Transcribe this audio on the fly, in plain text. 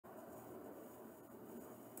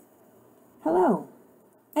Hello,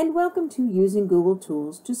 and welcome to Using Google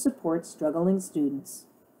Tools to Support Struggling Students.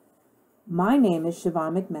 My name is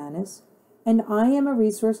Siobhan McManus, and I am a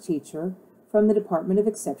resource teacher from the Department of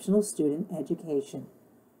Exceptional Student Education.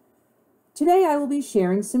 Today I will be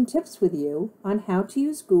sharing some tips with you on how to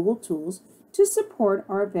use Google Tools to support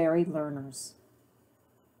our varied learners.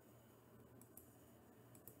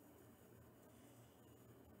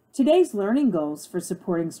 Today's learning goals for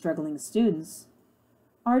supporting struggling students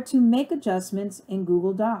are to make adjustments in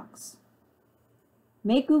Google Docs,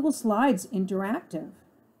 make Google Slides interactive,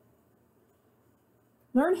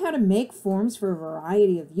 learn how to make forms for a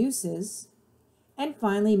variety of uses, and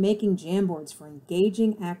finally making Jamboards for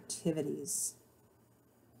engaging activities.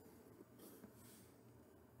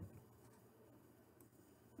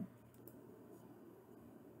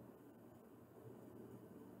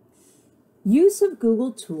 Use of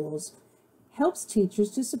Google Tools helps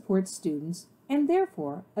teachers to support students and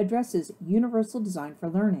therefore addresses universal design for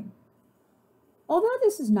learning. Although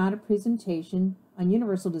this is not a presentation on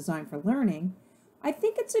universal design for learning, I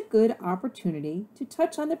think it's a good opportunity to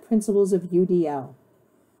touch on the principles of UDL.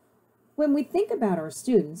 When we think about our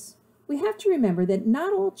students, we have to remember that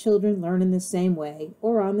not all children learn in the same way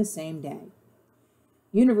or on the same day.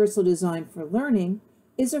 Universal design for learning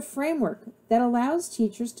is a framework that allows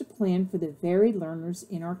teachers to plan for the varied learners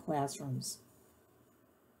in our classrooms.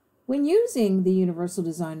 When using the universal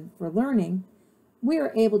design for learning, we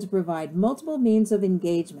are able to provide multiple means of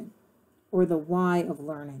engagement, or the why of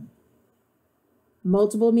learning,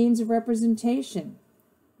 multiple means of representation,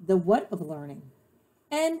 the what of learning,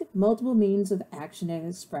 and multiple means of action and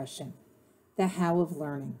expression, the how of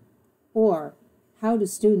learning, or how do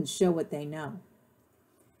students show what they know.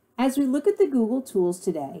 As we look at the Google tools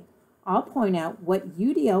today, I'll point out what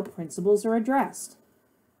UDL principles are addressed.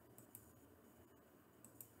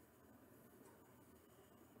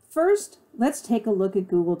 First, let's take a look at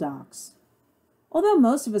Google Docs. Although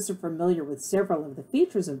most of us are familiar with several of the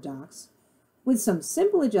features of Docs, with some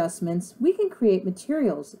simple adjustments, we can create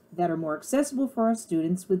materials that are more accessible for our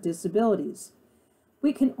students with disabilities.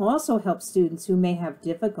 We can also help students who may have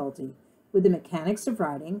difficulty with the mechanics of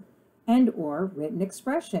writing and/or written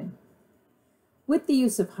expression. With the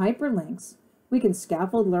use of hyperlinks, we can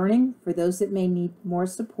scaffold learning for those that may need more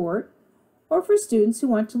support or for students who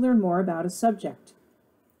want to learn more about a subject.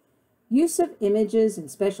 Use of images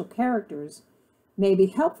and special characters may be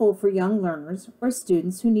helpful for young learners or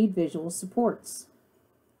students who need visual supports.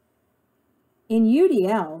 In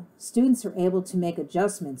UDL, students are able to make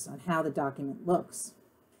adjustments on how the document looks.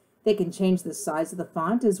 They can change the size of the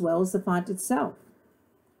font as well as the font itself.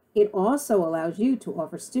 It also allows you to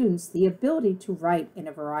offer students the ability to write in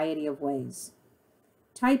a variety of ways.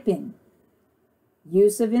 Typing,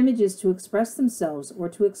 use of images to express themselves or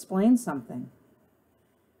to explain something.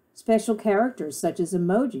 Special characters such as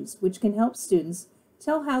emojis, which can help students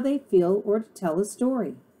tell how they feel or to tell a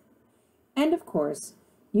story. And of course,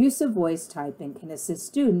 use of voice typing can assist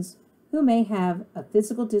students who may have a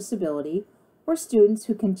physical disability or students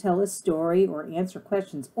who can tell a story or answer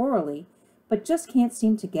questions orally but just can't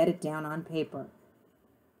seem to get it down on paper.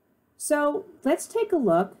 So let's take a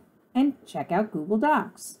look and check out Google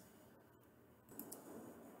Docs.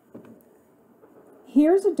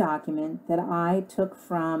 Here's a document that I took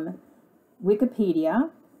from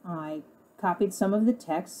Wikipedia. I copied some of the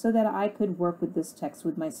text so that I could work with this text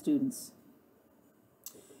with my students.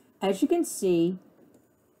 As you can see,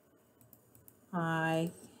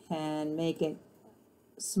 I can make it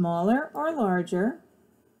smaller or larger.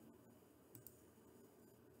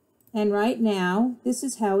 And right now, this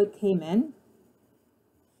is how it came in.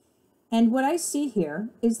 And what I see here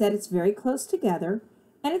is that it's very close together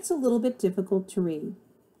and it's a little bit difficult to read.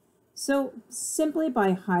 So simply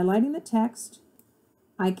by highlighting the text,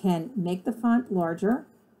 I can make the font larger,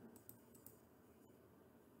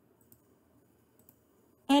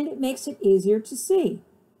 and it makes it easier to see.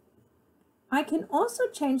 I can also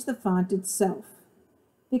change the font itself,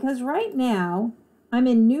 because right now I'm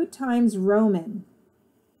in New Times Roman,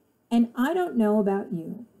 and I don't know about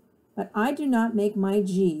you, but I do not make my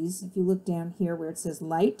G's, if you look down here where it says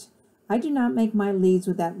light, I do not make my leads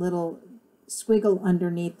with that little squiggle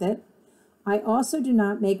underneath it. I also do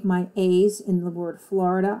not make my A's in the word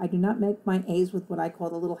Florida. I do not make my A's with what I call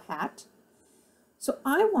the little hat. So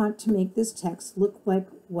I want to make this text look like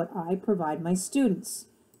what I provide my students.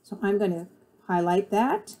 So I'm going to highlight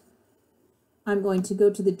that. I'm going to go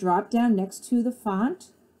to the drop down next to the font,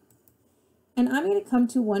 and I'm going to come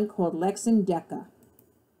to one called Lex and Deca.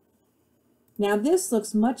 Now this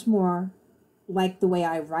looks much more like the way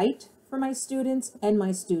I write for my students and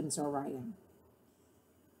my students are writing.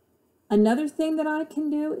 Another thing that I can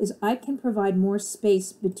do is I can provide more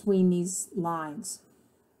space between these lines.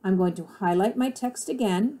 I'm going to highlight my text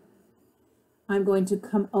again. I'm going to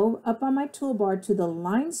come up on my toolbar to the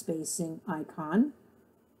line spacing icon.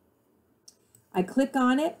 I click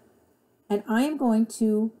on it, and I am going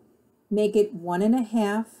to make it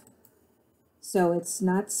 1.5. So it's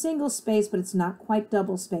not single space, but it's not quite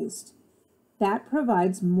double spaced. That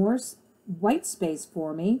provides more white space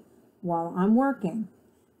for me while I'm working.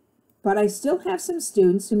 But I still have some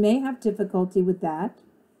students who may have difficulty with that.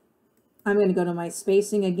 I'm going to go to my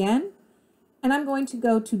spacing again, and I'm going to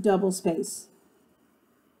go to double space.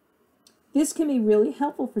 This can be really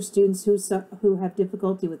helpful for students who have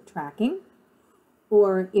difficulty with tracking,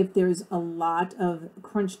 or if there's a lot of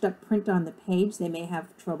crunched up print on the page, they may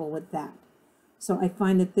have trouble with that. So I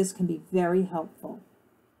find that this can be very helpful.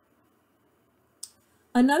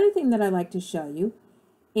 Another thing that I like to show you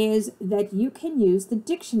is that you can use the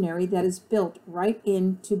dictionary that is built right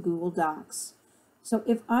into Google Docs. So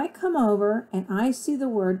if I come over and I see the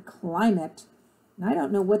word climate, and I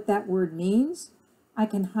don't know what that word means, I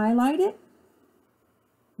can highlight it,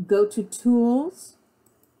 go to Tools,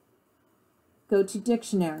 go to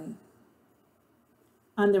Dictionary.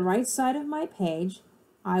 On the right side of my page,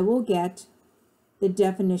 I will get the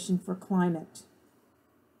definition for climate.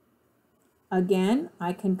 Again,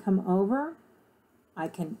 I can come over, I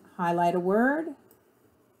can highlight a word,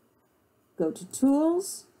 go to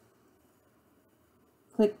Tools,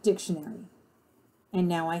 click Dictionary, and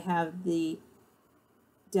now I have the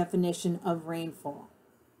definition of rainfall.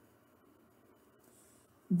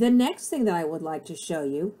 The next thing that I would like to show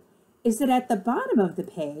you is that at the bottom of the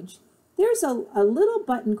page, there's a little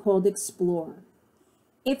button called Explore.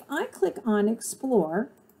 If I click on Explore,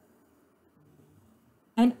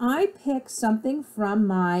 and I pick something from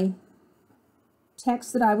my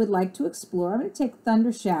text that I would like to explore, I'm going to take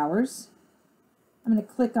thunder showers. I'm going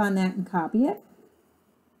to click on that and copy it.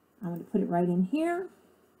 I'm going to put it right in here,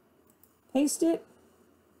 paste it.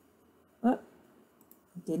 Oh,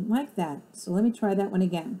 didn't like that. So let me try that one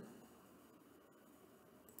again.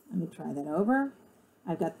 Let me try that over.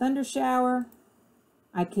 I've got thunder shower.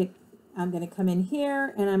 I'm going to come in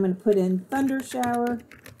here and I'm going to put in thunder shower.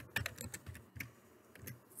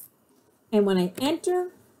 And when I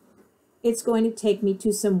enter, it's going to take me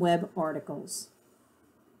to some web articles.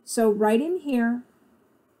 So right in here,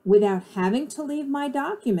 without having to leave my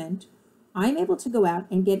document, I'm able to go out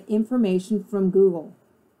and get information from Google.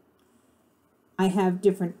 I have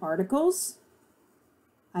different articles.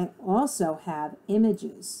 I also have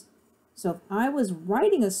images. So if I was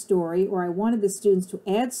writing a story or I wanted the students to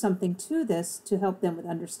add something to this to help them with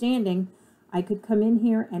understanding, I could come in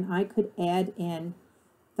here and I could add in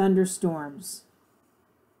thunderstorms.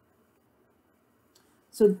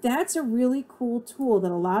 So that's a really cool tool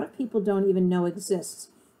that a lot of people don't even know exists.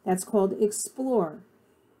 That's called Explore.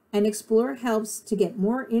 And Explore helps to get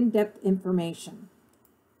more in-depth information.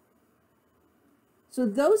 So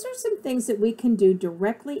those are some things that we can do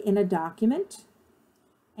directly in a document.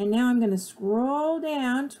 And now I'm going to scroll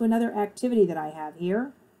down to another activity that I have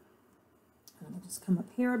here. I'm going to just come up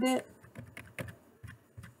here a bit.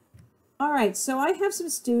 All right, so I have some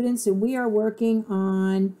students and we are working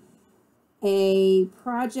on a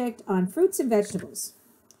project on fruits and vegetables.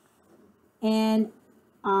 And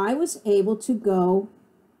I was able to go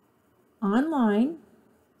online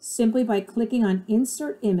simply by clicking on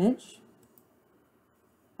Insert Image.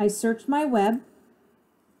 I searched my web.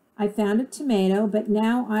 I found a tomato, but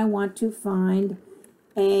now I want to find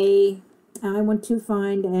an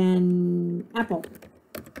apple.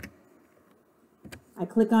 I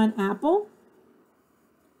click on apple,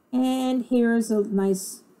 and here's a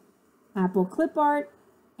nice apple clip art,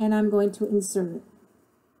 and I'm going to insert it.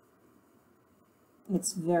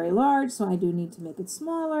 It's very large, so I do need to make it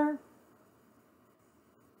smaller.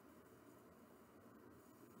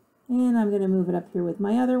 And I'm going to move it up here with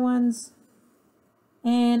my other ones.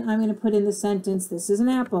 And I'm going to put in the sentence, this is an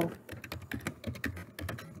apple.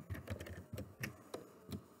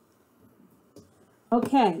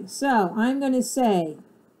 Okay, so I'm going to say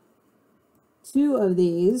 2 of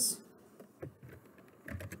these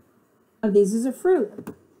is a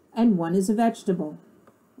fruit and 1 is a vegetable.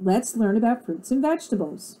 Let's learn about fruits and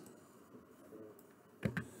vegetables.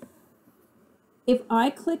 If I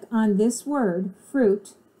click on this word,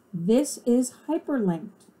 fruit, this is hyperlinked.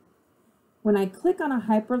 When I click on a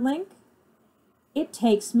hyperlink, it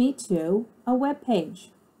takes me to a web page.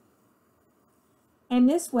 And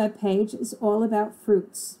this web page is all about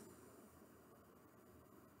fruits.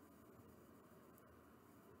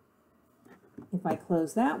 If I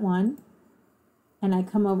close that one and I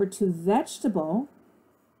come over to vegetable,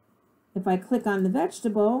 If I click on the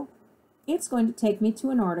vegetable, it's going to take me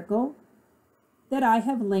to an article that I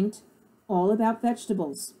have linked all about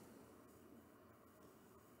vegetables.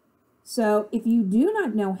 So if you do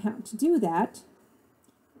not know how to do that,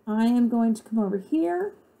 I am going to come over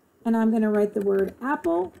here and I'm going to write the word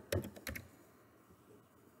apple.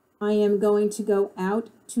 I am going to go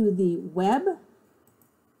out to the web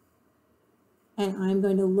and I'm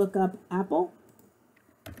going to look up apple.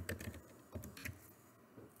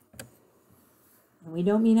 And we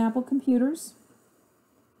don't mean Apple computers.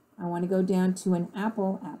 I want to go down to an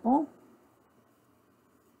apple.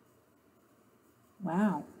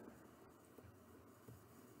 Wow.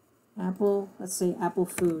 Apple, let's say apple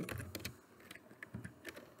food.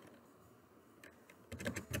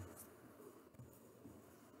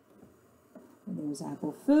 And there's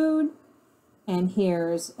apple food. And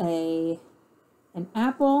here's an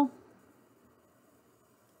apple.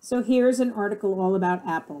 So here's an article all about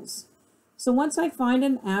apples. So once I find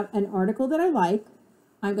an article that I like,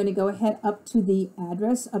 I'm going to go ahead up to the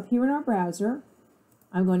address up here in our browser.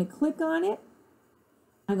 I'm going to click on it.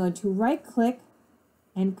 I'm going to right click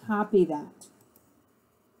and copy that.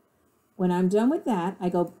 When I'm done with that, I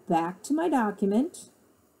go back to my document.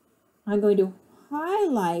 I'm going to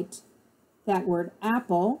highlight that word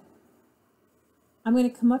apple. I'm going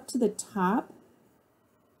to come up to the top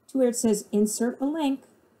to where it says insert a link.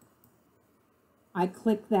 I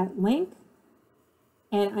click that link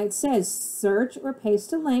and it says search or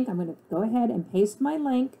paste a link. I'm going to go ahead and paste my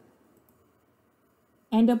link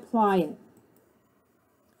and apply it.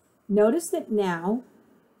 Notice that now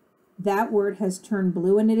that word has turned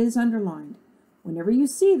blue and it is underlined. Whenever you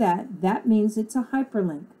see that, that means it's a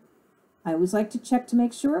hyperlink. I always like to check to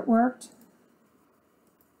make sure it worked.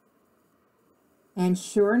 And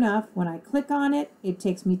sure enough, when I click on it, it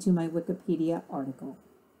takes me to my Wikipedia article.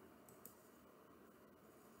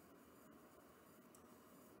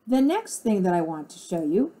 The next thing that I want to show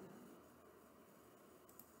you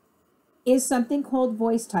is something called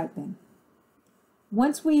voice typing.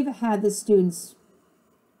 Once we've had the students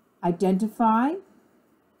identify,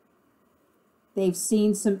 they've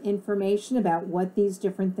seen some information about what these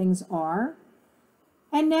different things are,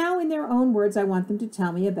 and now in their own words, I want them to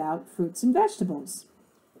tell me about fruits and vegetables.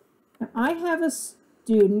 Now, I have a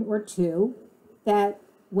student or two that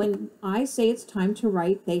when I say it's time to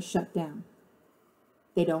write, they shut down.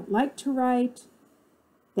 They don't like to write.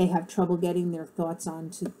 They have trouble getting their thoughts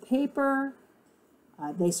onto paper.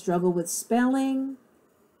 They struggle with spelling.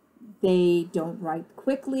 They don't write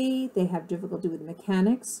quickly. They have difficulty with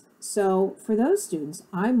mechanics. So for those students,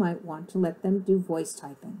 I might want to let them do voice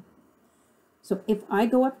typing. So if I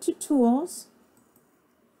go up to Tools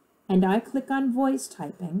and I click on voice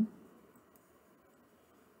typing,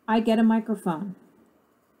 I get a microphone.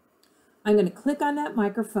 I'm going to click on that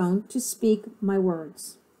microphone to speak my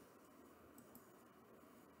words.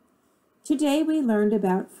 Today we learned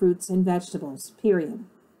about fruits and vegetables, period.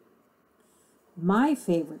 My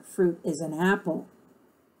favorite fruit is an apple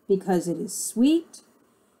because it is sweet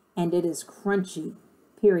and it is crunchy,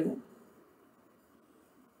 period.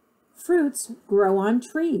 Fruits grow on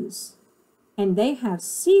trees and they have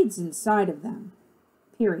seeds inside of them,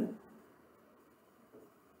 period.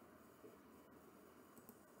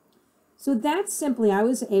 So that's simply, I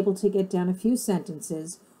was able to get down a few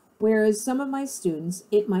sentences, whereas some of my students,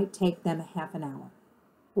 it might take them a half an hour,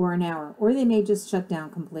 or they may just shut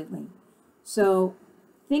down completely. So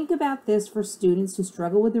think about this for students who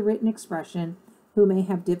struggle with the written expression, who may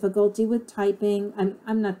have difficulty with typing,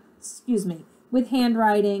 with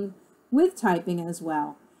handwriting, with typing as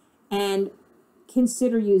well. And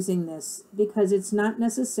consider using this because it's not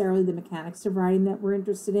necessarily the mechanics of writing that we're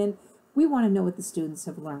interested in. We want to know what the students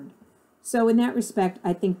have learned. So in that respect,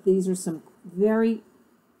 I think these are some very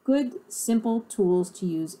good, simple tools to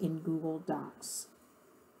use in Google Docs.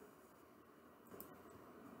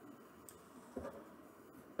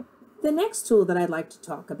 The next tool that I'd like to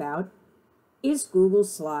talk about is Google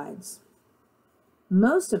Slides.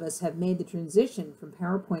 Most of us have made the transition from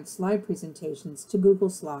PowerPoint slide presentations to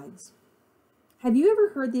Google Slides. Have you ever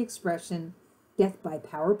heard the expression, death by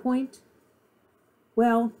PowerPoint?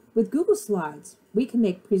 Well, with Google Slides, we can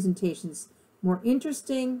make presentations more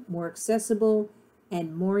interesting, more accessible,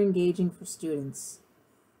 and more engaging for students.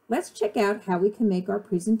 Let's check out how we can make our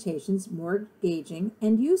presentations more engaging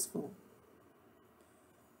and useful.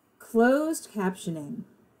 Closed captioning.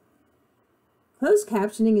 Closed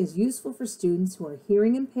captioning is useful for students who are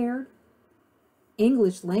hearing impaired,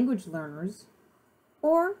 English language learners,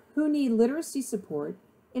 or who need literacy support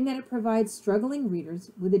in that it provides struggling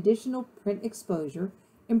readers with additional print exposure,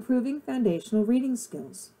 improving foundational reading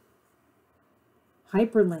skills.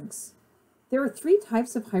 Hyperlinks. There are three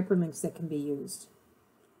types of hyperlinks that can be used.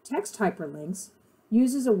 Text hyperlinks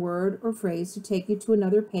uses a word or phrase to take you to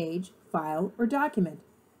another page, file, or document.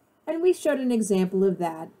 And we showed an example of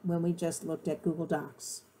that when we just looked at Google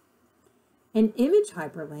Docs. An image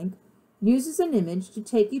hyperlink uses an image to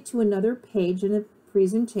take you to another page in a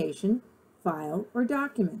presentation, file, or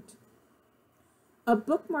document. A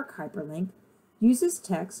bookmark hyperlink uses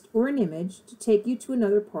text or an image to take you to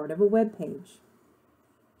another part of a web page.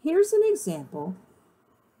 Here's an example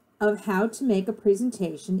of how to make a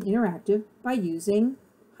presentation interactive by using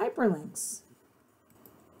hyperlinks.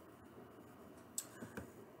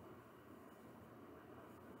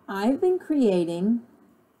 I've been creating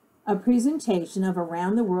a presentation of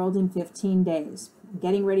Around the World in 15 Days. I'm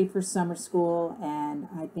getting ready for summer school, and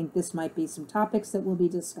I think this might be some topics that will be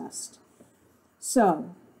discussed.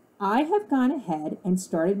 So I have gone ahead and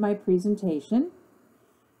started my presentation,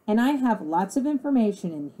 and I have lots of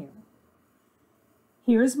information in here.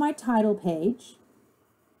 Here's my title page,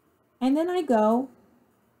 and then I go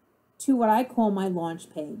to what I call my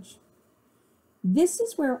launch page. This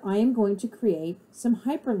is where I am going to create some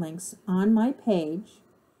hyperlinks on my page,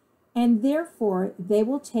 and therefore they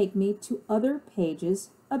will take me to other pages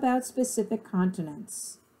about specific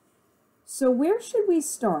continents. So where should we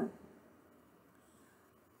start?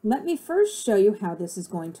 Let me first show you how this is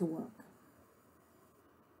going to work.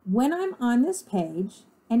 When I'm on this page,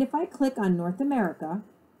 and if I click on North America,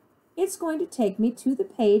 it's going to take me to the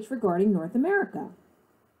page regarding North America.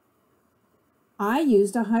 I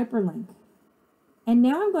used a hyperlink, and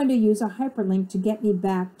now I'm going to use a hyperlink to get me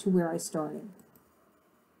back to where I started.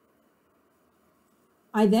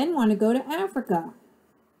 I then want to go to Africa.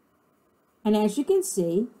 And as you can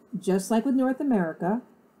see, just like with North America,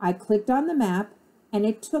 I clicked on the map and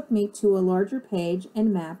it took me to a larger page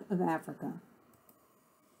and map of Africa.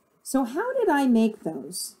 So how did I make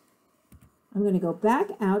those? I'm going to go back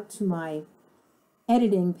out to my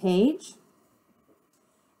editing page.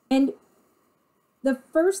 And the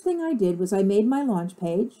first thing I did was I made my launch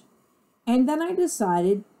page, and then I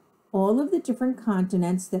decided all of the different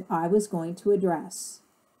continents that I was going to address.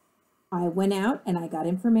 I went out and I got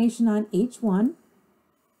information on each one: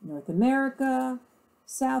 North America,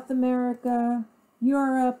 South America,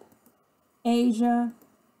 Europe, Asia,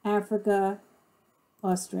 Africa,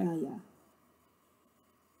 Australia.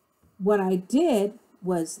 What I did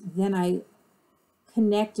was then I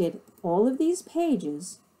connected all of these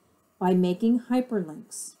pages by making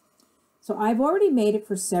hyperlinks. So I've already made it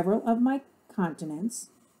for several of my continents,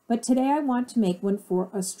 but today I want to make one for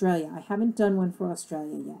Australia. I haven't done one for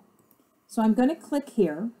Australia yet. So I'm going to click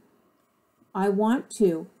here. I want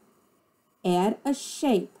to add a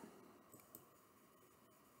shape.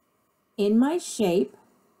 In my shape,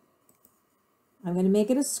 I'm going to make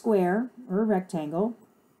it a square or a rectangle,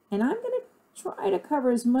 and I'm going to try to cover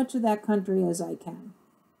as much of that country as I can.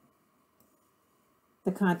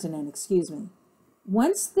 The continent, excuse me.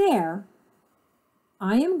 Once there,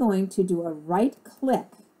 I am going to do a right click,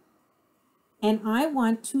 and I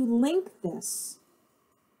want to link this.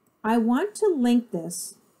 I want to link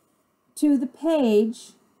this to the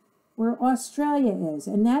page where Australia is,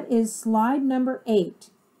 and that is slide number 8.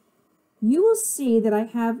 You will see that I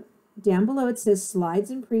have down below, it says Slides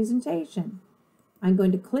and Presentation. I'm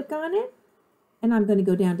going to click on it, and I'm going to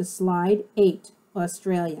go down to slide 8,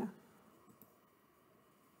 Australia.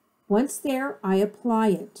 Once there, I apply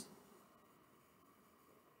it.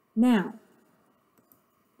 Now,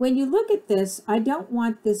 when you look at this, I don't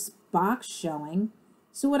want this box showing,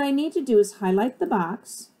 so what I need to do is highlight the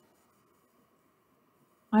box.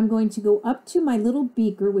 I'm going to go up to my little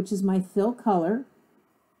beaker, which is my fill color.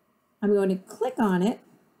 I'm going to click on it,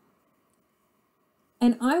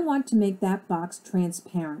 and I want to make that box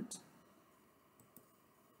transparent.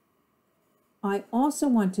 I also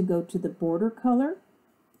want to go to the border color,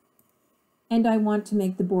 and I want to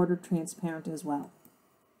make the border transparent as well.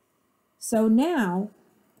 So now,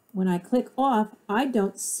 when I click off, I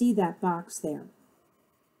don't see that box there.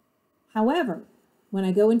 However, when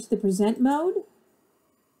I go into the present mode,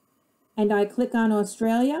 and I click on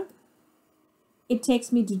Australia, it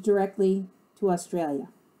takes me directly to Australia.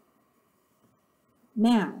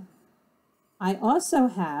 Now, I also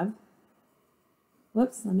have,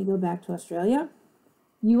 whoops, let me go back to Australia.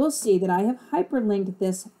 You will see that I have hyperlinked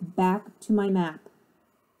this back to my map.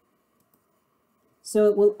 So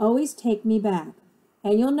it will always take me back.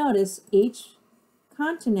 And you'll notice each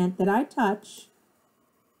continent that I touch,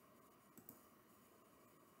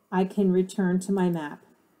 I can return to my map.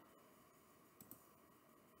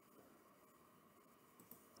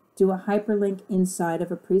 Do a hyperlink inside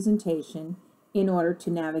of a presentation in order to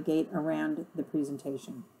navigate around the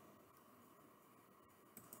presentation.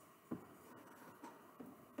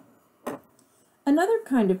 Another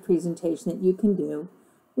kind of presentation that you can do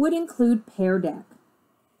would include Pear Deck.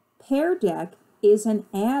 Pear Deck is an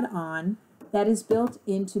add-on that is built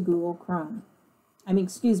into Google Chrome.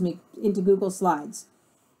 Into Google Slides.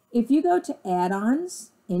 If you go to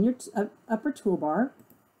add-ons in your upper toolbar,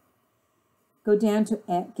 go down to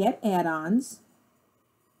Get Add-ons,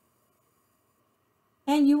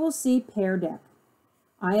 and you will see Pear Deck.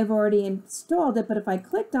 I have already installed it, but if I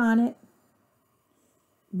clicked on it,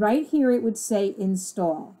 right here it would say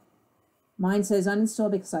Install. Mine says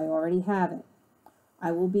Uninstall because I already have it.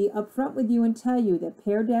 I will be upfront with you and tell you that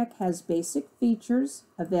Pear Deck has basic features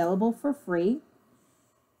available for free.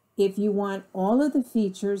 If you want all of the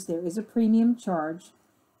features, there is a premium charge,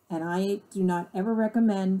 and I do not ever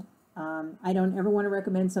recommend, I don't ever want to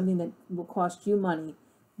recommend something that will cost you money,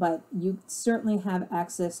 but you certainly have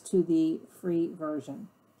access to the free version.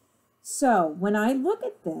 So when I look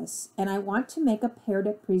at this and I want to make a Pear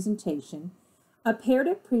Deck presentation, a Pear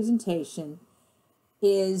Deck presentation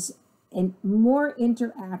is a more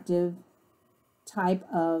interactive type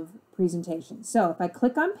of presentation. So if I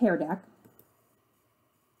click on Pear Deck,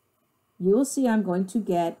 you will see I'm going to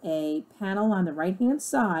get a panel on the right-hand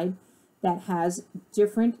side that has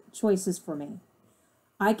different choices for me.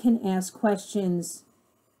 I can ask questions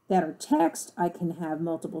that are text, I can have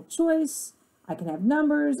multiple choice, I can have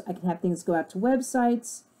numbers, I can have things go out to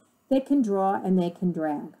websites, they can draw and they can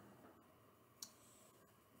drag.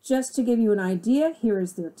 Just to give you an idea, here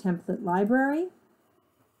is their template library.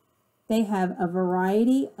 They have a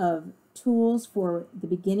variety of tools for the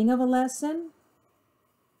beginning of a lesson,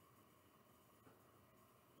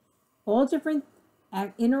 all different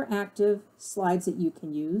interactive slides that you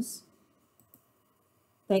can use.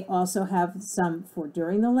 They also have some for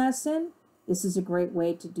during the lesson. This is a great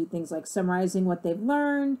way to do things like summarizing what they've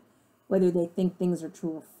learned, whether they think things are true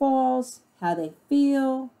or false, how they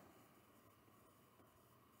feel.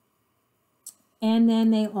 And then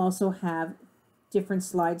they also have different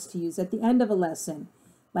slides to use at the end of a lesson,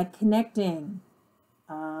 like connecting.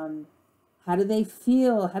 How do they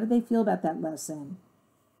feel? How do they feel about that lesson?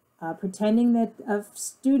 Pretending that a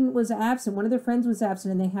student was absent, one of their friends was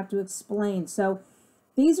absent, and they have to explain. So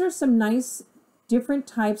these are some nice different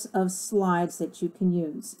types of slides that you can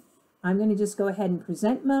use. I'm going to just go ahead and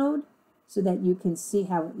present mode so that you can see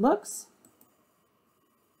how it looks.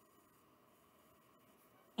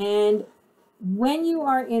 And when you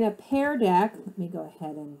are in a Pear Deck, let me go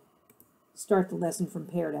ahead and start the lesson from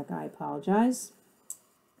Pear Deck. I apologize.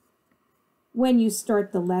 When you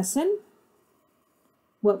start the lesson,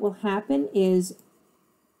 what will happen is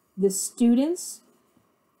the students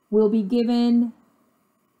will be given,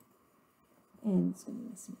 and it's going to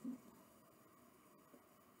miss me.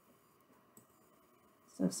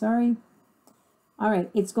 So sorry. All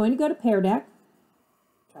right, it's going to go to Pear Deck.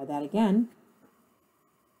 Try that again.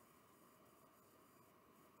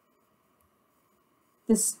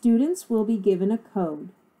 The students will be given a code.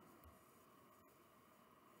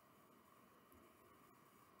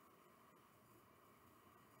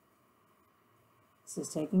 This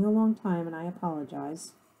is taking a long time, and I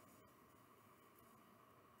apologize.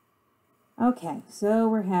 Okay, so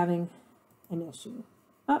we're having an issue.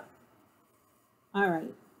 Oh, all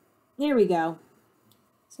right, there we go.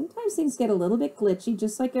 Sometimes things get a little bit glitchy,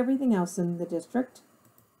 just like everything else in the district.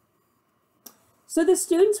 So the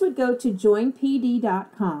students would go to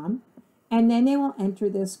joinpd.com, and then they will enter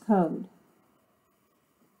this code.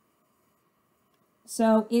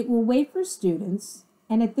 So it will wait for students,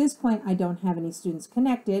 and at this point I don't have any students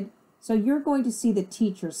connected, so you're going to see the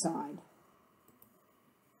teacher side.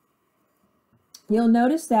 You'll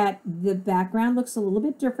notice that the background looks a little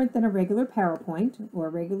bit different than a regular PowerPoint or a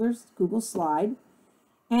regular Google slide,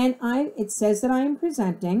 and it says that I am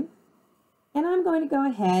presenting. And I'm going to go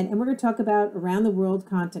ahead and we're going to talk about around the world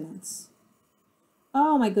continents.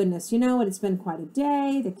 Oh my goodness, you know what? It's been quite a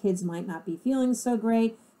day. The kids might not be feeling so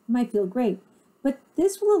great. They might feel great. But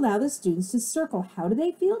this will allow the students to circle. How do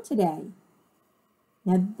they feel today?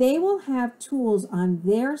 Now they will have tools on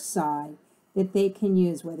their side that they can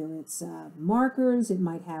use, whether it's markers, it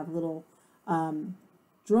might have little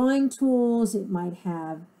drawing tools, it might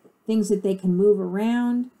have things that they can move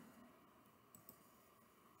around.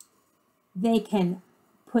 They can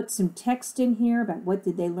put some text in here about what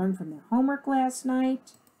did they learn from their homework last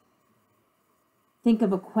night. Think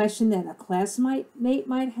of a question that a classmate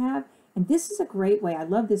might have. And this is a great way. I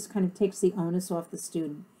love this, kind of takes the onus off the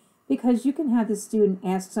student, because you can have the student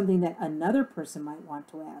ask something that another person might want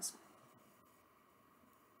to ask.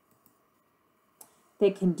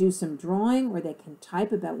 They can do some drawing, or they can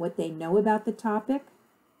type about what they know about the topic.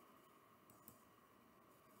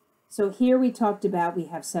 So here we talked about we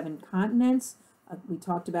have 7 continents. We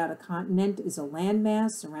talked about a continent is a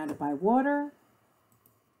landmass surrounded by water.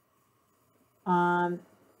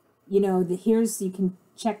 You know, here's, you can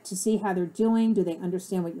check to see how they're doing. Do they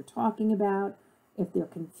understand what you're talking about? If they're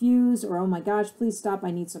confused, or, oh my gosh, please stop,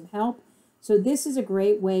 I need some help. So this is a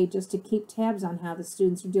great way just to keep tabs on how the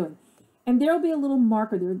students are doing. And there will be a little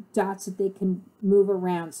marker, there are dots that they can move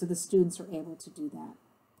around, so the students are able to do that.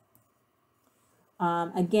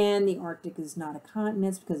 Again, the Arctic is not a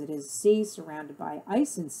continent because it is a sea surrounded by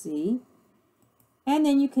ice and sea. And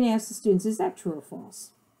then you can ask the students, is that true or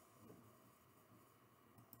false?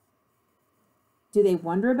 Do they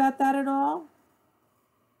wonder about that at all?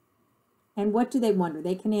 And what do they wonder?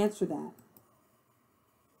 They can answer that.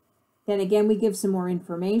 Then again, we give some more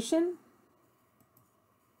information.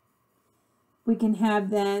 We can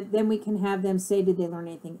have that, then we can have them say, did they learn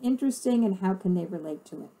anything interesting and how can they relate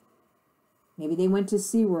to it? Maybe they went to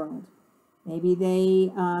SeaWorld. Maybe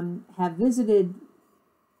they have visited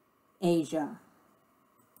Asia.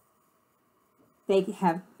 They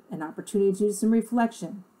have an opportunity to do some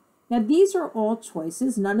reflection. Now, these are all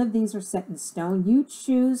choices. None of these are set in stone. You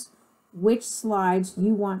choose which slides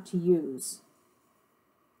you want to use.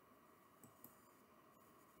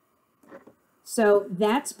 So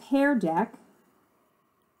that's Pear Deck.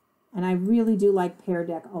 And I really do like Pear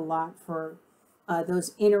Deck a lot for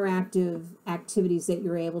those interactive activities that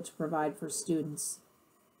you're able to provide for students.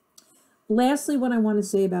 Lastly, what I want to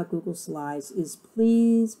say about Google Slides is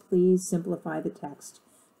please, please simplify the text.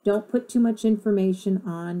 Don't put too much information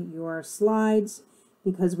on your slides,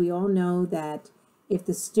 because we all know that if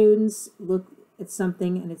the students look at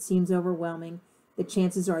something and it seems overwhelming, the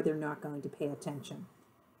chances are they're not going to pay attention.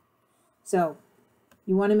 So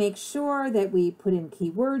you want to make sure that we put in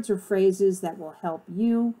keywords or phrases that will help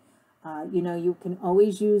you. You know, you can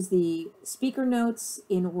always use the speaker notes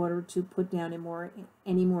in order to put down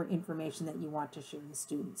any more information that you want to share with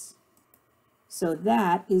students. So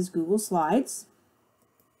that is Google Slides.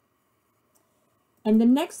 And the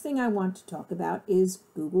next thing I want to talk about is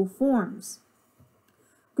Google Forms.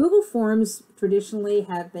 Google Forms traditionally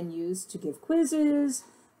have been used to give quizzes,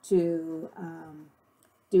 to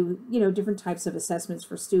do, you know, different types of assessments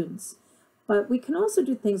for students. But we can also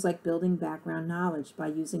do things like building background knowledge by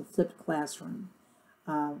using Flipped Classroom.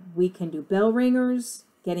 We can do bell ringers,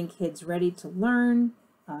 getting kids ready to learn.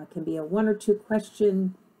 Can be a 1 or 2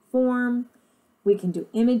 question form. We can do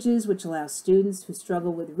images, which allow students who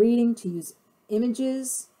struggle with reading to use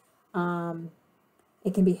images.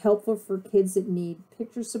 It can be helpful for kids that need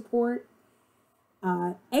picture support.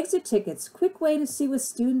 Exit tickets, quick way to see what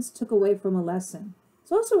students took away from a lesson.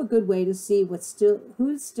 It's also a good way to see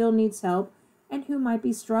who still needs help and who might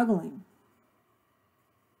be struggling.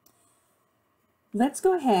 Let's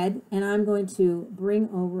go ahead, and I'm going to bring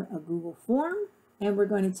over a Google form, and we're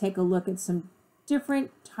going to take a look at some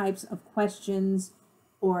different types of questions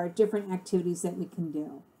or different activities that we can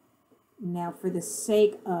do. Now, for the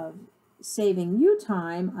sake of saving you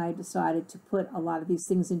time, I decided to put a lot of these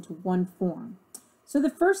things into one form. So the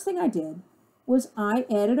first thing I did was I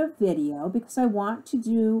added a video because I want to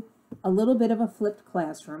do a little bit of a flipped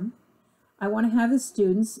classroom. I want to have the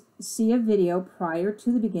students see a video prior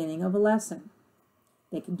to the beginning of a lesson.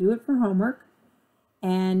 They can do it for homework,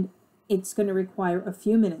 and it's going to require a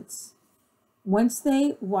few minutes. Once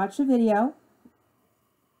they watch a video,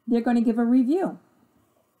 they're going to give a review.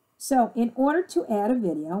 So in order to add a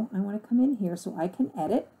video, I want to come in here so I can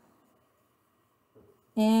edit.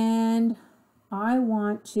 And I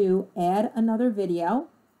want to add another video.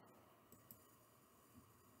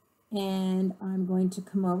 And I'm going to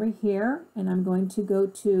come over here and I'm going to go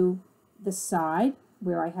to the side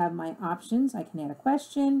where I have my options. I can add a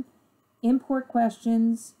question, import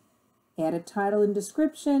questions, add a title and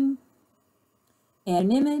description, add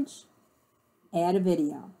an image, add a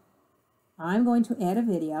video. I'm going to add a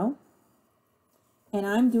video, and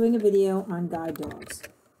I'm doing a video on guide dogs.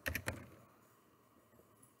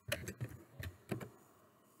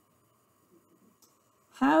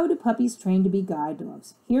 How do puppies train to be guide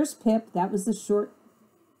dogs? Here's Pip. That was the short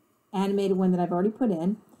animated one that I've already put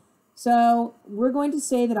in. So we're going to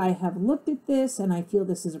say that I have looked at this and I feel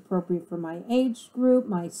this is appropriate for my age group,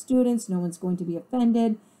 my students. No one's going to be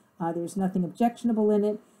offended. There's nothing objectionable in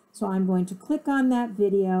it. So I'm going to click on that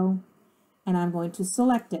video and I'm going to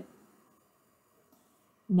select it.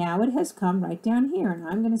 Now it has come right down here, and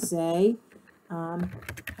I'm going to say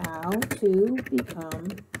how to become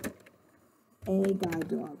a guide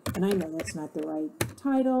dog. And I know that's not the right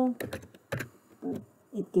title, but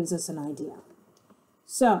it gives us an idea.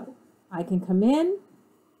 So I can come in,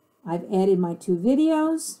 I've added my 2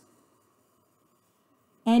 videos,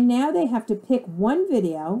 and now they have to pick one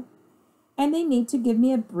video, and they need to give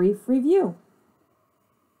me a brief review.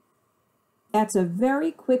 That's a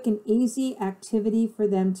very quick and easy activity for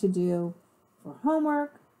them to do for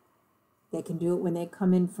homework. They can do it when they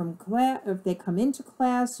come in from class, or if they come into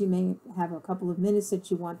class, you may have a couple of minutes that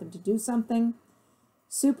you want them to do something.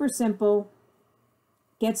 Super simple,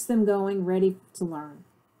 gets them going, ready to learn.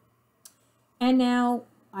 And now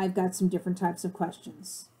I've got some different types of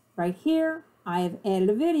questions. Right here, I have added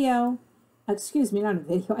a video, excuse me, not a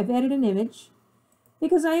video, I've added an image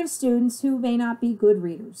because I have students who may not be good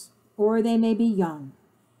readers or they may be young.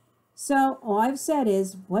 So all I've said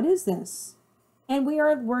is, what is this? And we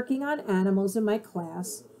are working on animals in my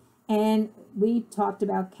class, and we talked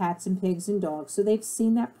about cats and pigs and dogs, so they've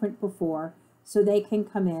seen that print before, so they can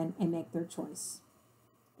come in and make their choice.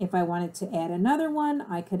 If I wanted to add another one,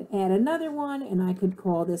 I could add another one, and I could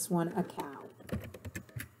call this one a cow.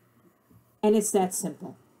 And it's that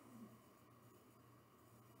simple.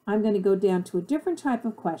 I'm going to go down to a different type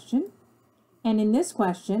of question, and in this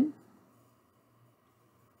question,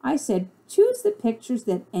 I said, choose the pictures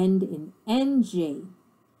that end in NG.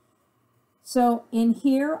 So in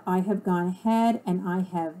here, I have gone ahead and I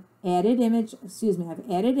have added I've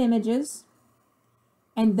added images,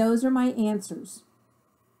 and those are my answers.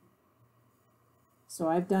 So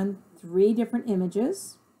I've done 3 different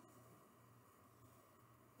images.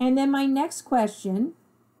 And then my next question,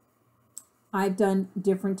 I've done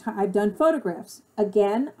photographs.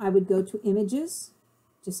 Again, I would go to images,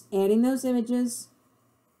 just adding those images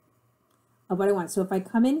of what I want. So if I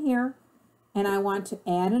come in here and I want to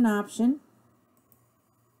add an option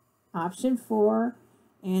 4,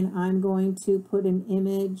 and I'm going to put an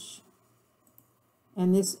image,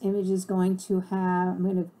 and this image is going to have, I'm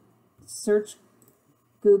going to search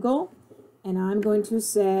Google, and I'm going to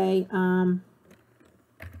say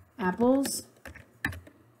apples,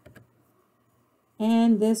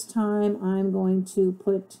 and this time I'm going to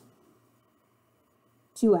put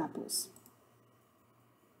 2 apples.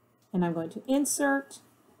 And I'm going to insert,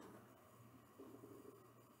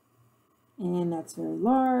 and that's very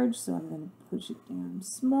large, so I'm going to push it down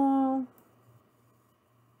small,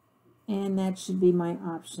 and that should be my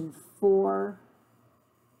option 4.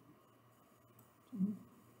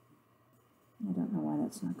 I don't know why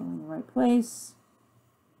that's not going in the right place,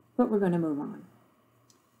 but we're going to move on.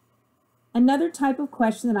 Another type of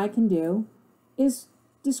question that I can do is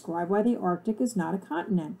describe why the Arctic is not a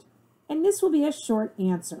continent, and this will be a short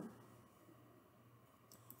answer.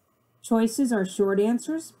 Choices are short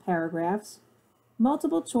answers, paragraphs,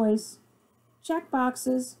 multiple choice, check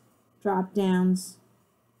boxes, drop downs,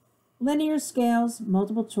 linear scales,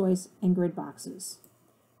 multiple choice, and grid boxes.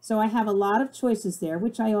 So I have a lot of choices there,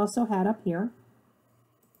 which I also had up here.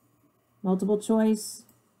 Multiple choice,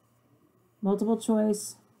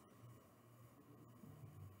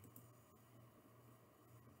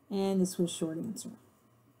 and this was short answer.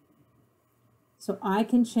 So I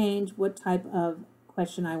can change what type of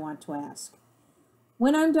question I want to ask.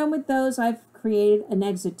 When I'm done with those, I've created an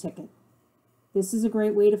exit ticket. This is a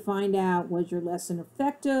great way to find out, was your lesson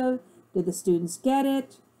effective? Did the students get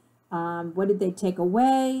it? What did they take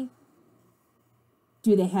away?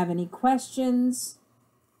 Do they have any questions?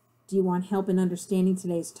 Do you want help in understanding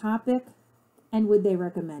today's topic? And would they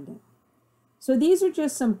recommend it? So these are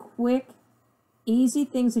just some quick, easy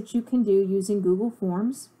things that you can do using Google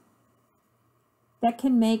Forms that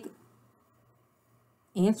can make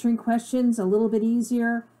answering questions a little bit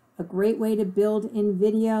easier, a great way to build in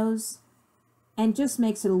videos, and just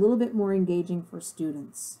makes it a little bit more engaging for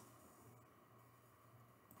students.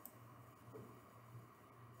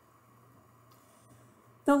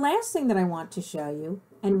 The last thing that I want to show you,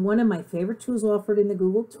 and one of my favorite tools offered in the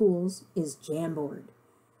Google Tools, is Jamboard.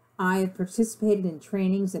 I have participated in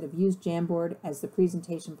trainings that have used Jamboard as the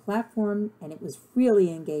presentation platform, and it was really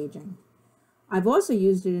engaging. I've also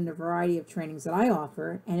used it in a variety of trainings that I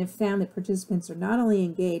offer, and have found that participants are not only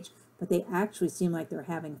engaged, but they actually seem like they're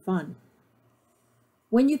having fun.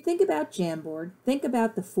 When you think about Jamboard, think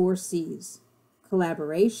about the 4 C's: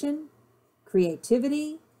 collaboration,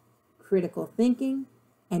 creativity, critical thinking,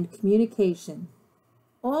 and communication.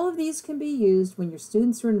 All of these can be used when your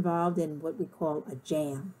students are involved in what we call a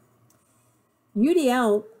jam.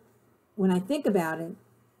 UDL, when I think about it,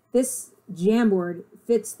 this Jamboard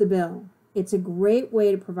fits the bill. It's a great way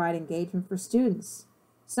to provide engagement for students.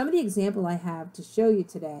 Some of the examples I have to show you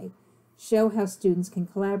today show how students can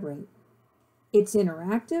collaborate. It's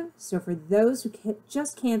interactive, so for those who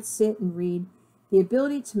just can't sit and read, the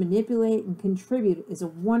ability to manipulate and contribute is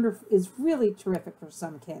really terrific for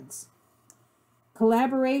some kids.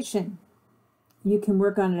 Collaboration. You can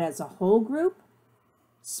work on it as a whole group,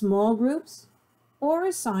 small groups, or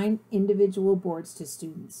assign individual boards to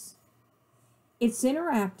students. It's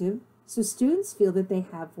interactive, so students feel that they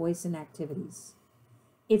have voice in activities.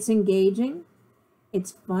 It's engaging,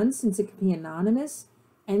 it's fun since it can be anonymous,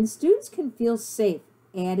 and students can feel safe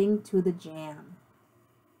adding to the jam.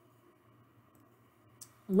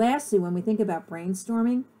 Lastly, when we think about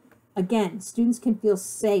brainstorming, again, students can feel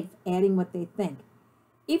safe adding what they think.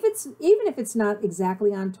 Even if it's not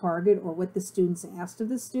exactly on target or what the students asked of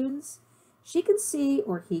the students, she can see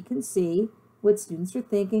or he can see what students are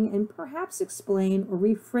thinking and perhaps explain or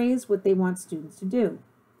rephrase what they want students to do.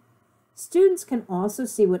 Students can also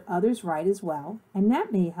see what others write as well, and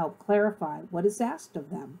that may help clarify what is asked of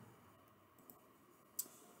them.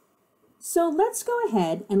 So let's go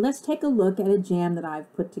ahead and let's take a look at a jam that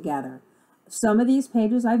I've put together. Some of these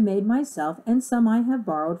pages I've made myself and some I have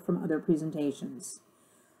borrowed from other presentations.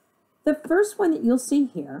 The first one that you'll see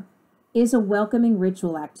here is a welcoming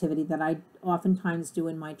ritual activity that I oftentimes do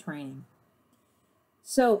in my training.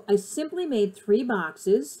 So I simply made 3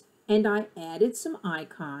 boxes and I added some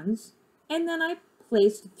icons and then I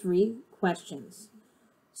placed 3 questions.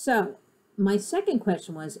 So my second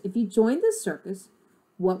question was, if you joined the circus,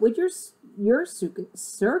 what would your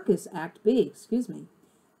circus act be? Excuse me.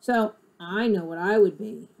 So I know what I would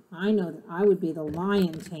be. I know that I would be the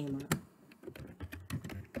lion tamer.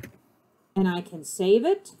 And I can save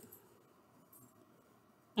it.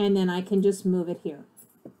 And then I can just move it here.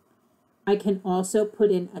 I can also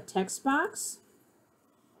put in a text box.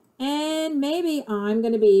 And maybe I'm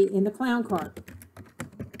going to be in the clown car.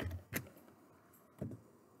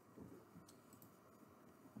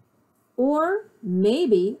 Or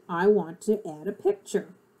maybe I want to add a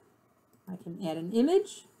picture. I can add an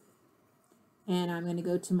image. And I'm going to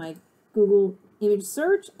go to my Google image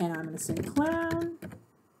search and I'm going to say clown.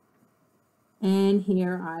 And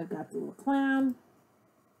here I've got the little clown.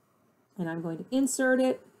 And I'm going to insert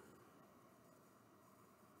it.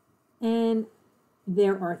 And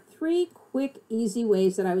there are 3 quick, easy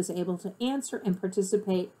ways that I was able to answer and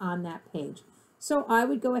participate on that page. So I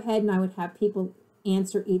would go ahead and I would have people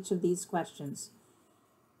answer each of these questions.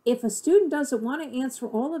 If a student doesn't want to answer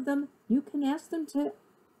all of them, you can ask them to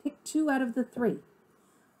pick 2 out of the 3.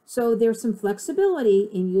 So there's some flexibility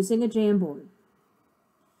in using a Jamboard.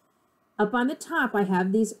 Up on the top, I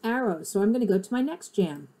have these arrows, so I'm going to go to my next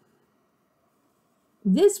jam.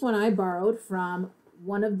 This one I borrowed from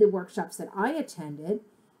one of the workshops that I attended,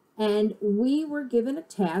 and we were given a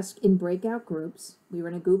task in breakout groups. We were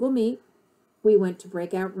in a Google Meet. We went to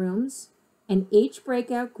breakout rooms, and each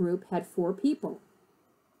breakout group had 4 people.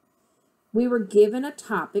 We were given a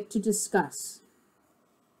topic to discuss.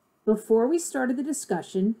 Before we started the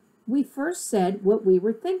discussion, we first said what we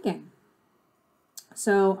were thinking.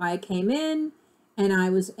 So I came in and I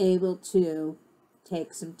was able to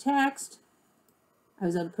take some text. I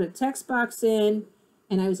was able to put a text box in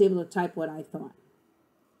and I was able to type what I thought.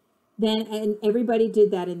 And everybody did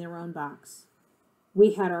that in their own box.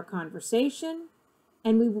 We had our conversation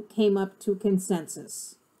and we came up to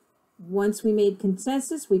consensus. Once we made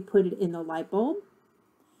consensus, we put it in the light bulb.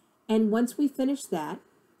 And once we finished that,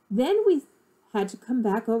 then we had to come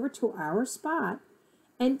back over to our spot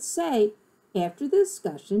and say, after the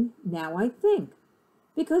discussion, now I think.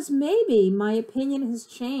 Because maybe my opinion has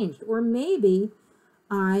changed, or maybe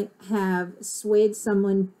I have swayed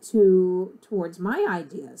someone towards my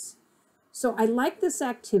ideas. So I like this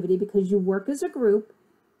activity because you work as a group,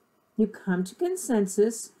 you come to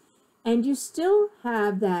consensus, and you still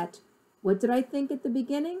have that, what did I think at the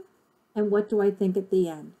beginning, and what do I think at the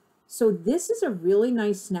end? So this is a really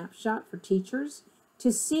nice snapshot for teachers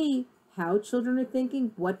to see how children are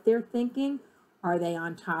thinking, what they're thinking. Are they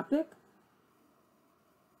on topic?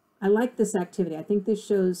 I like this activity. I think this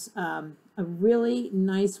shows a really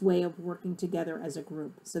nice way of working together as a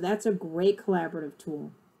group. So that's a great collaborative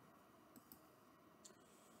tool.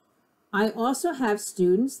 I also have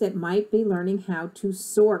students that might be learning how to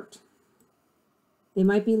sort. They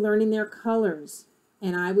might be learning their colors.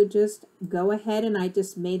 And I would just go ahead and I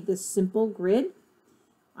just made this simple grid.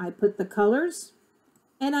 I put the colors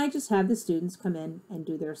and I just have the students come in and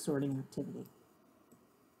do their sorting activity.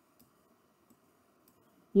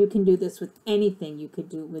 You can do this with anything. You could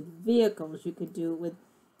do it with vehicles. You could do it with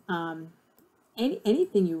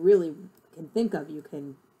anything you really can think of. You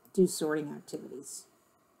can do sorting activities.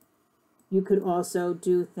 You could also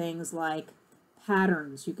do things like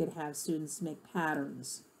patterns. You could have students make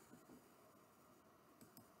patterns.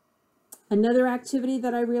 Another activity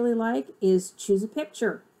that I really like is choose a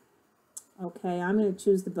picture. Okay, I'm going to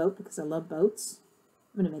choose the boat because I love boats.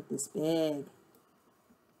 I'm going to make this big.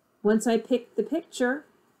 Once I pick the picture,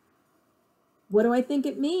 what do I think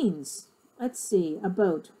it means? let's see, a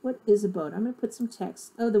boat. What is a boat? I'm going to put some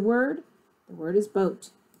text. Oh, the word is boat.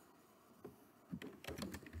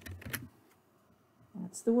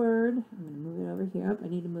 That's the word. I'm going to move it over here. I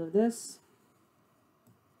need to move this.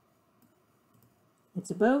 It's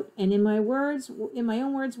a boat. And in my words, in my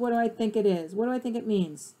own words, what do I think it is? What do I think it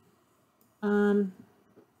means?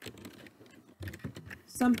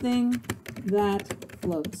 Something that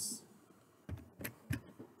floats.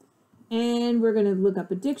 And we're going to look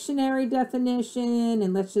up a dictionary definition,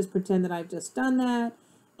 and let's just pretend that I've just done that.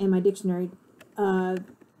 And my dictionary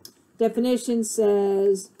definition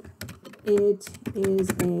says it is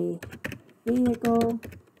a vehicle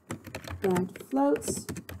that floats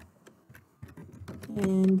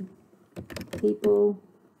and people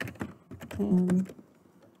can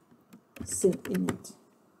sit in it.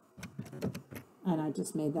 And I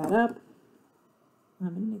just made that up. I'm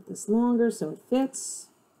going to make this longer so it fits.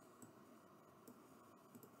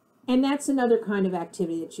 And that's another kind of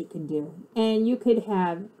activity that you can do. And you could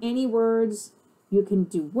have any words. You can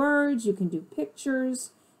do words. You can do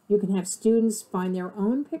pictures. You can have students find their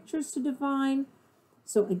own pictures to define.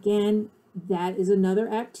 So again, that is another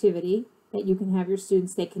activity that you can have your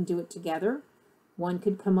students. They can do it together. One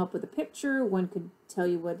could come up with a picture. One could tell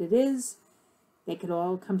you what it is. They could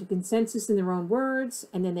all come to consensus in their own words,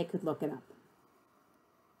 and then they could look it up.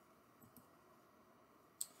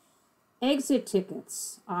 Exit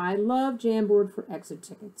tickets. I love Jamboard for exit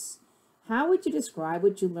tickets. How would you describe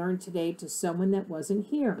what you learned today to someone that wasn't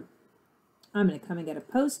here? I'm going to come and get a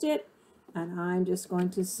Post-it, and I'm just going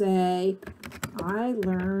to say, I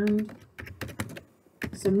learned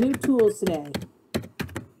some new tools today.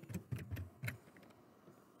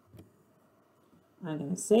 I'm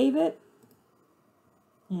going to save it,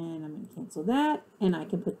 and I'm going to cancel that, and I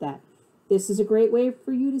can put that. This is a great way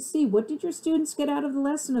for you to see, what did your students get out of the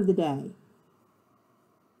lesson of the day?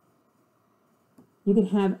 You can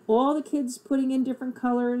have all the kids putting in different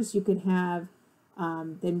colors. You could have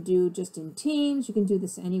them do just in teams. You can do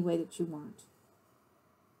this any way that you want.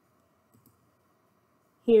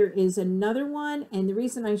 Here is another one, and the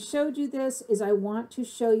reason I showed you this is I want to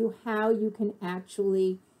show you how you can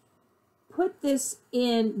actually put this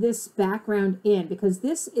in, this background in, because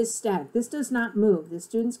this is static. This does not move. The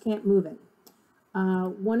students can't move it.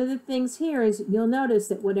 One of the things here is you'll notice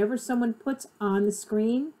that whatever someone puts on the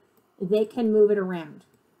screen, they can move it around.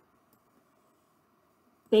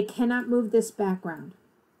 They cannot move this background.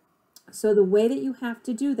 So the way that you have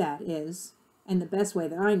to do that is, and the best way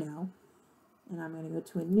that I know, and I'm going to go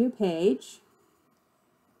to a new page.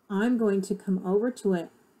 I'm going to come over to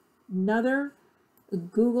another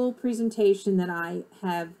Google presentation that I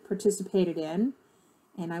have participated in,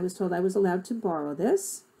 and I was told I was allowed to borrow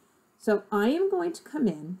this. So I am going to come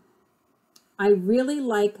in. I really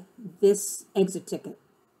like this exit ticket.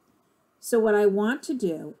 So what I want to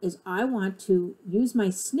do is I want to use my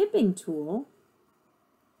snipping tool,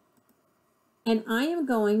 and I am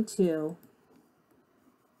going to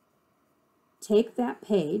take that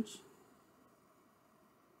page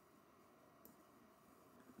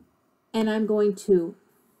and I'm going to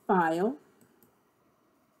File,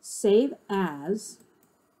 Save As.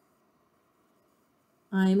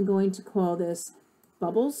 I'm going to call this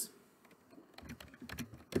Bubbles.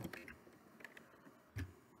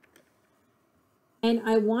 And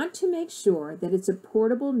I want to make sure that it's a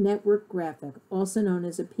portable network graphic, also known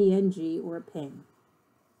as a PNG or a PNG.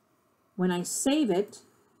 When I save it,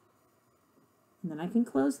 and then I can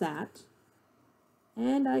close that,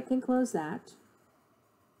 and I can close that,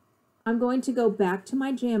 I'm going to go back to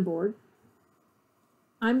my Jamboard.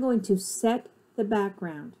 I'm going to set the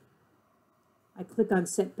background. I click on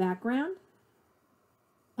Set Background,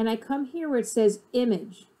 and I come here where it says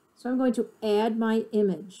Image. So I'm going to add my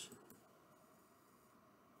image.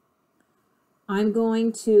 I'm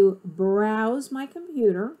going to browse my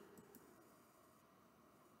computer,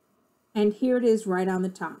 and here it is right on the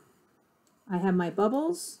top. I have my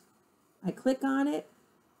bubbles. I click on it.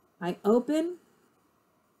 I open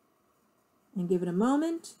and give it a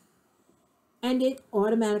moment, and it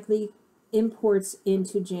automatically imports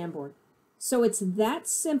into Jamboard. So it's that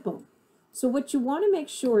simple. So what you want to make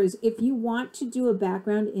sure is if you want to do a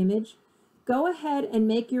background image, go ahead and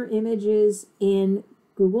make your images in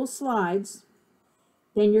Google Slides.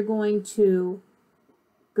 Then you're going to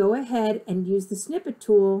go ahead and use the snippet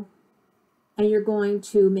tool, and you're going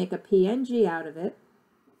to make a PNG out of it,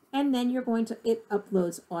 and then you're going to, it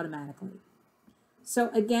uploads automatically.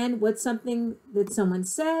 So again, what's something that someone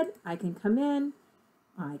said, I can come in,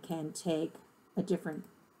 I can take a different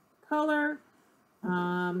color.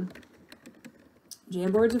 Jamboards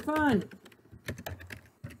are fun.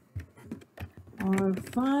 are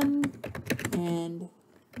fun and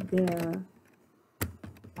there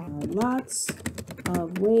are lots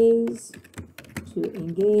of ways to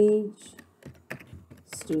engage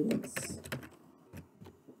students.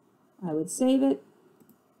 I would save it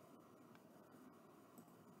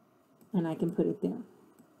and I can put it there.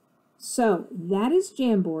 So that is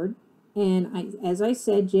Jamboard, and as I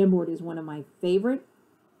said, Jamboard is one of my favorite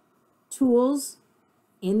tools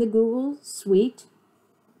in the Google suite,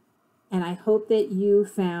 and I hope that you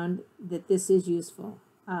found that this is useful.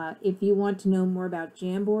 If you want to know more about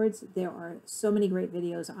Jamboards, there are so many great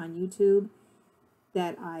videos on YouTube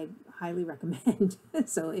that I highly recommend.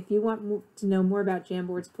 So if you want to know more about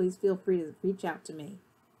Jamboards, please feel free to reach out to me.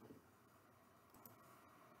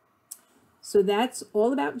 So that's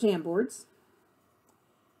all about Jamboards.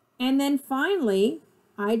 And then finally,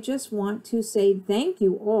 I just want to say thank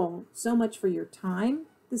you all so much for your time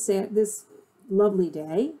this lovely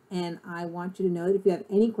day. And I want you to know that if you have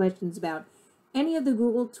any questions about any of the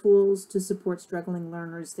Google tools to support struggling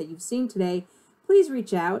learners that you've seen today, please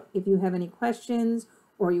reach out if you have any questions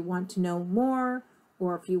or you want to know more,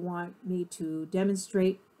 or if you want me to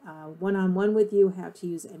demonstrate one-on-one with you how to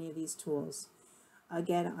use any of these tools.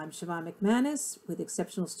 Again, I'm Siobhan McManus with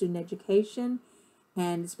Exceptional Student Education,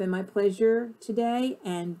 and it's been my pleasure today,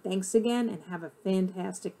 and thanks again, and have a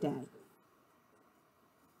fantastic day.